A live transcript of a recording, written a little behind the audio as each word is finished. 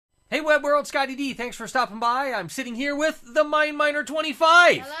Hey Web World, Scotty D. Thanks for stopping by. I'm sitting here with the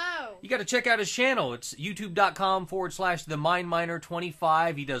MineMiner25. Hello. You got to check out his channel. It's youtube.com/the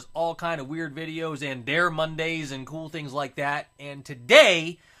MineMiner25. He does all kind of weird videos and Dare Mondays and cool things like that. And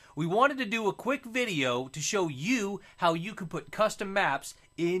today, we wanted to do a quick video to show you how you can put custom maps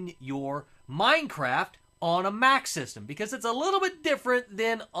in your Minecraft on a Mac system, because it's a little bit different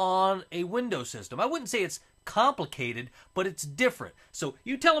than on a Windows system. I wouldn't say it's complicated, but it's different. So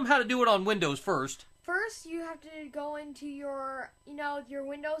you tell them how to do it on Windows first. First, you have to go into your, your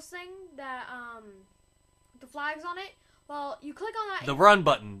Windows thing that, the flags on it. Well, you click on that. The run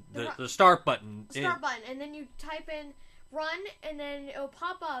button, the start button. Start button, and then you type in run, and then it'll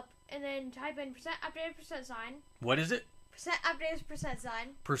pop up, and then type in %updated %sign. What is it? %updated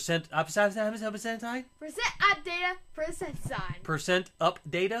 %sign. %sign? %updata %sign. Up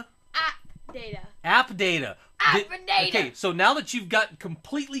data? Data. App data. App data. Okay, so now that you've got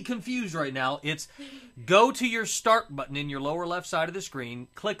completely confused right now, it's go to your start button in your lower left side of the screen,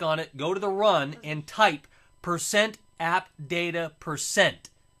 click on it, go to the run, and type %appdata %.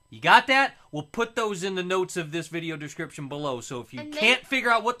 You got that? We'll put those in the notes of this video description below. So if you can't figure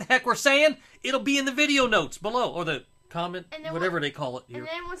out what the heck we're saying, it'll be in the video notes below, or the comment, whatever they call it here. And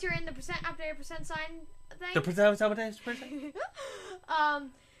then once you're in the %updated %sign thing, the %updated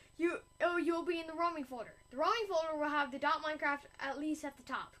you'll be in the roaming folder. The roaming folder will have the .minecraft at least at the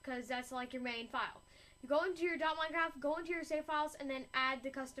top, because that's like your main file. You go into your .minecraft, go into your save files, and then add the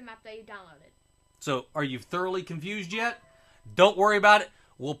custom map that you downloaded. So, are you thoroughly confused yet? Don't worry about it.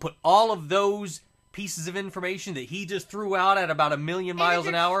 We'll put all of those pieces of information that he just threw out at about 1,000,000 miles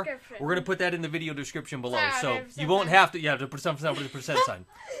an hour. We're going to put that in the video description below. So, you won't have to, the %sign.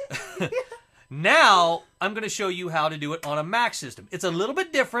 Now, I'm going to show you how to do it on a Mac system. It's a little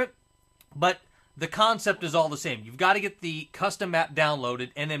bit different, but the concept is all the same. You've got to get the custom map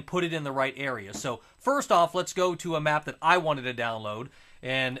downloaded and then put it in the right area. So, first off, let's go to a map that I wanted to download,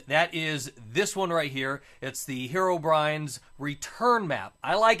 and that is this one right here. It's the Herobrine's Return map.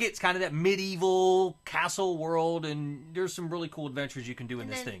 I like it. It's kind of that medieval castle world, and there's some really cool adventures you can do in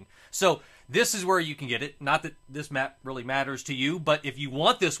this thing. So, this is where you can get it. Not that this map really matters to you, but if you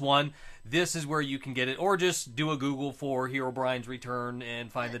want this one, this is where you can get it. Or just do a Google for Herobrine's Return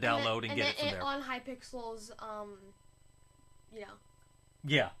and find the download and get it from there. On Hypixel's,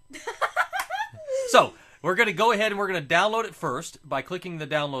 Yeah. So, we're going to go ahead and we're going to download it first by clicking the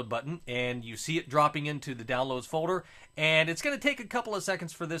download button, and you see it dropping into the downloads folder, and it's going to take a couple of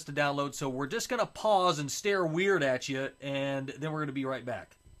seconds for this to download, so we're just going to pause and stare weird at you, and then we're going to be right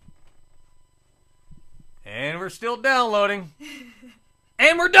back. And we're still downloading.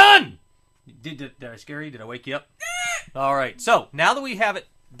 And we're done! Did I scare you? Did I wake you up? Alright, so now that we have it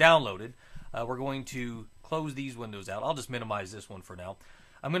downloaded, we're going to close these windows out. I'll just minimize this one for now.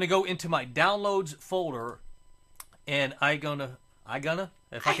 I'm going to go into my downloads folder, and if I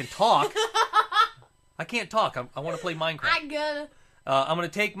can talk. I can't talk. I want to play Minecraft. I'm going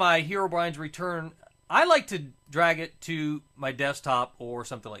to take my Herobrine's Return. I like to drag it to my desktop or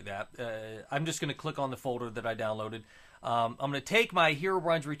something like that. I'm just going to click on the folder that I downloaded. I'm going to take my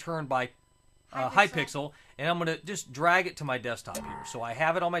Herobrine's Return by Hypixel, and I'm going to just drag it to my desktop here. So I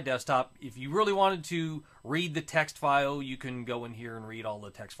have it on my desktop. If you really wanted to read the text file, you can go in here and read all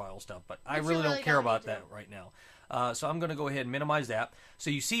the text file stuff, but I really don't care about that right now. So I'm going to go ahead and minimize that. So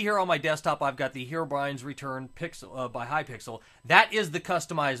you see here on my desktop, I've got the Herobrine's Return by Hypixel. That is the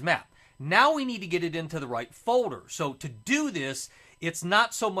customized map. Now we need to get it into the right folder. So to do this, it's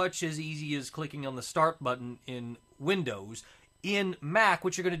not so much as easy as clicking on the Start button in Windows. In Mac,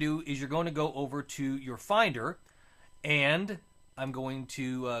 what you're going to do is you're going to go over to your Finder, and I'm going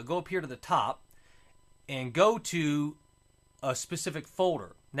to go up here to the top and go to a specific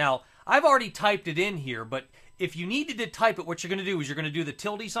folder. Now, I've already typed it in here, but if you needed to type it, what you're going to do is you're going to do the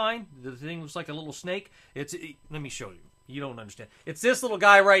tilde sign. The thing looks like a little snake. Let me show you. You don't understand. It's this little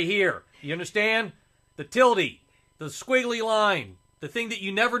guy right here. You understand? The tilde, the squiggly line, the thing that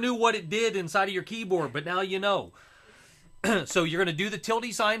you never knew what it did inside of your keyboard, but now you know. So you're going to do the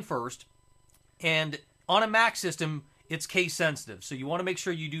tilde sign first, and on a Mac system, it's case sensitive. So you want to make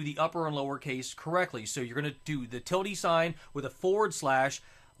sure you do the upper and lower case correctly. So you're going to do the tilde sign with a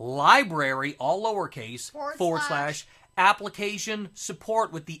 / library, all lowercase, / application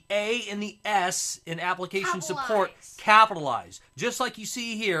support with the A and the S in application support capitalized, just like you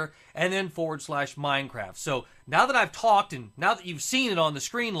see here, and then / Minecraft. So now that I've talked and now that you've seen it on the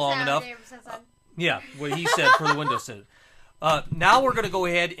screen long enough, yeah, what he said for the Windows said. Now we're going to go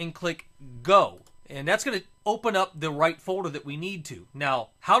ahead and click Go, and that's going to open up the right folder that we need to. Now,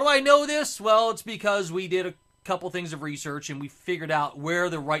 how do I know this? Well, it's because we did couple things of research, and we figured out where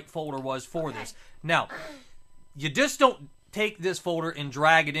the right folder was for this. Now, you just don't take this folder and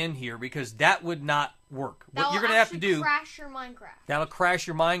drag it in here, because that would not work. What you're going to have to do... crash your Minecraft. That'll crash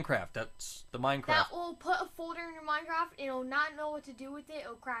your Minecraft. That's the Minecraft. That will put a folder in your Minecraft, and it'll not know what to do with it.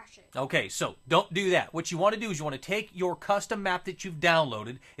 It'll crash it. Okay, so don't do that. What you want to do is you want to take your custom map that you've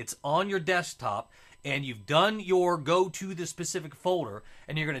downloaded. It's on your desktop, and you've done your go to the specific folder,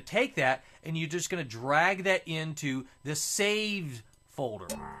 and you're going to take that, and you're just going to drag that into the saved folder.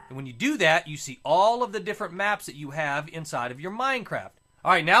 And when you do that, you see all of the different maps that you have inside of your Minecraft.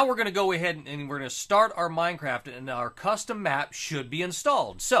 All right, now we're going to go ahead and we're going to start our Minecraft, and our custom map should be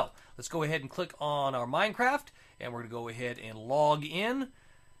installed. So let's go ahead and click on our Minecraft, and we're going to go ahead and log in.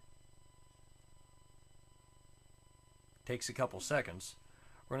 Takes a couple seconds.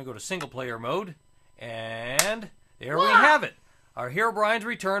 We're going to go to single player mode, and there we have it. Our Herobrine's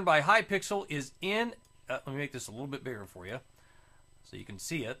Return by Hypixel is in. Let me make this a little bit bigger for you so you can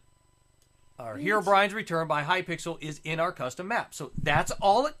see it. Our Herobrine's Return by Hypixel is in our custom map. So that's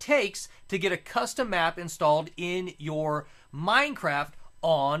all it takes to get a custom map installed in your Minecraft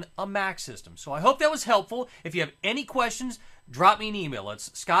on a Mac system. So I hope that was helpful. If you have any questions, drop me an email.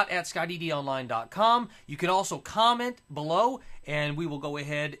 It's scott@scottyonline.com. You can also comment below, and we will go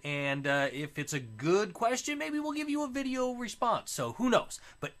ahead and if it's a good question, maybe we'll give you a video response. So who knows?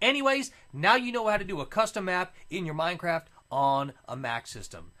 But anyways, now you know how to do a custom map in your Minecraft on a Mac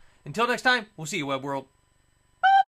system. Until next time, we'll see you, Web World.